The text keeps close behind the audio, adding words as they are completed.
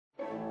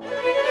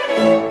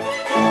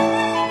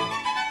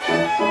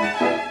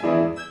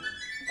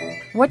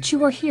What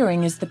you are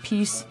hearing is the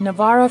piece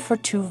Navarra for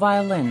Two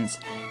Violins,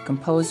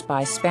 composed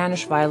by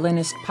Spanish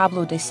violinist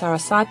Pablo de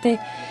Sarasate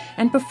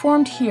and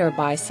performed here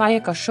by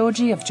Sayaka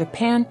Shoji of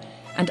Japan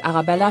and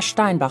Arabella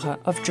Steinbacher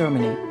of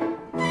Germany.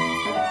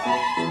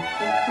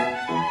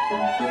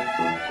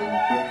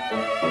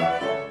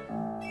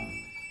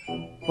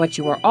 What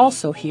you are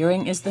also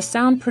hearing is the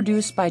sound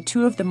produced by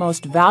two of the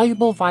most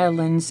valuable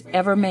violins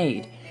ever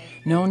made,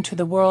 known to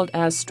the world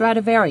as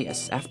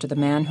Stradivarius after the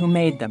man who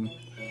made them.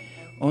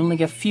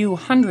 Only a few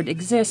hundred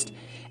exist,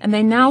 and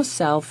they now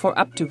sell for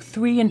up to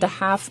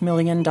 $3.5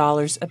 million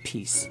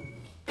apiece.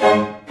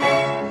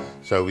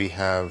 So we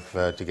have,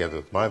 together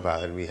with my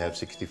violin, we have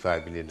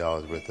 $65 million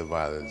worth of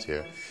violins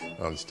here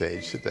on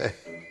stage today.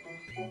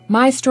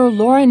 Maestro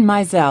Lorin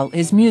Maazel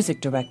is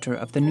music director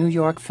of the New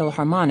York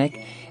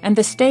Philharmonic, and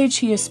the stage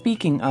he is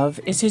speaking of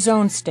is his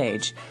own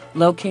stage,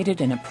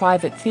 located in a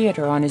private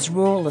theater on his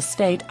rural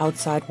estate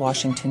outside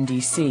Washington,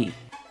 D.C.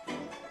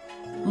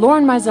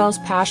 Lorin Maazel's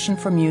passion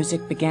for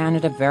music began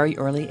at a very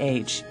early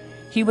age.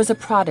 He was a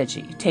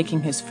prodigy,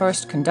 taking his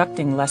first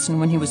conducting lesson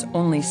when he was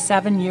only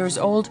 7 years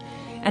old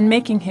and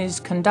making his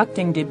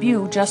conducting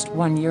debut just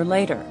 1 year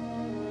later.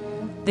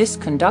 This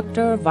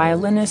conductor,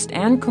 violinist,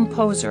 and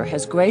composer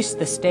has graced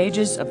the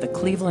stages of the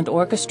Cleveland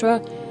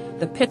Orchestra,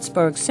 the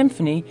Pittsburgh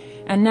Symphony,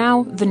 and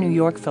now the New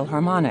York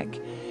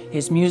Philharmonic.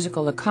 His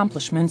musical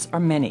accomplishments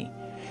are many.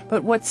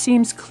 But what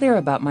seems clear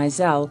about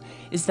Maazel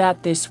is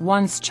that this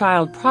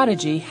once-child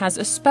prodigy has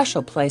a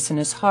special place in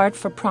his heart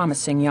for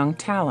promising young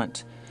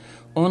talent.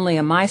 Only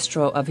a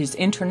maestro of his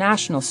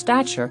international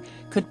stature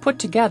could put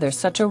together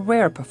such a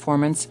rare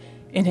performance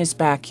in his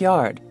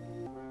backyard.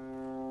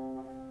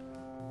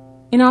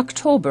 In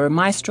October,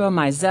 Maestro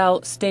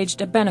Maazel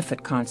staged a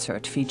benefit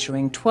concert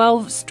featuring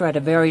 12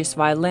 Stradivarius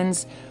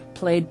violins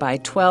played by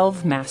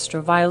 12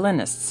 master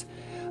violinists.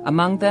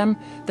 Among them,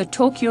 the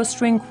Tokyo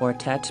String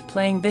Quartet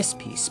playing this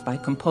piece by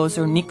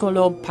composer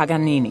Niccolò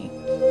Paganini.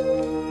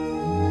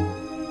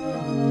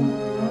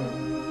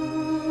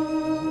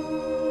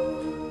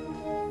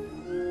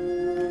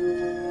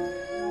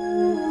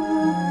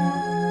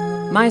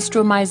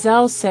 Maestro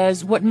Maazel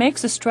says what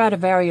makes a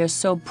Stradivarius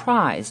so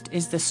prized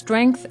is the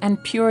strength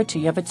and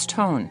purity of its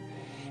tone,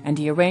 and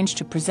he arranged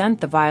to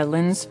present the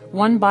violins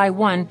one by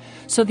one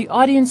so the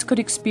audience could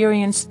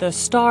experience the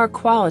star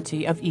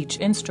quality of each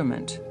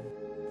instrument.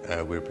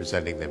 We're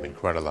presenting them in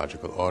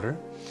chronological order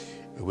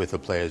with the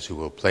players who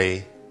will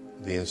play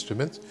the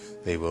instruments.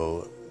 They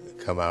will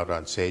come out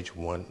on stage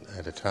one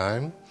at a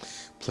time,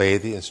 play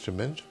the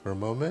instrument for a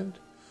moment,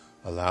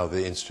 allow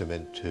the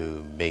instrument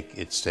to make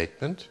its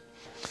statement,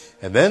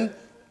 and then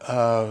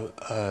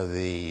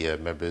the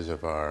members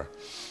of our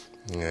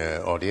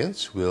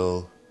audience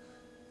will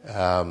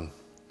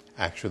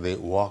actually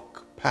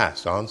walk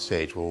past, on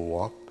stage, will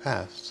walk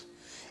past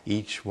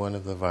each one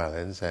of the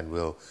violins and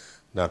will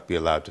not be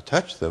allowed to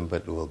touch them,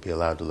 but will be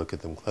allowed to look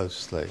at them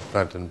closely,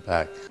 front and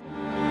back.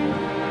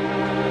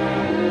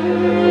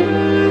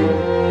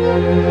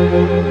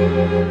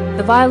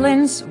 The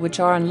violins, which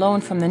are on loan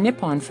from the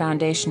Nippon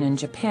Foundation in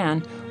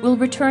Japan, will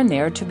return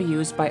there to be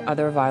used by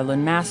other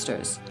violin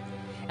masters.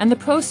 And the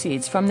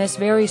proceeds from this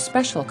very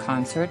special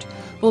concert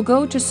will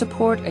go to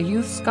support a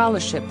youth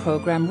scholarship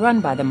program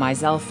run by the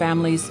Maazel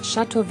family's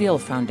Chateauville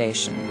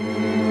Foundation.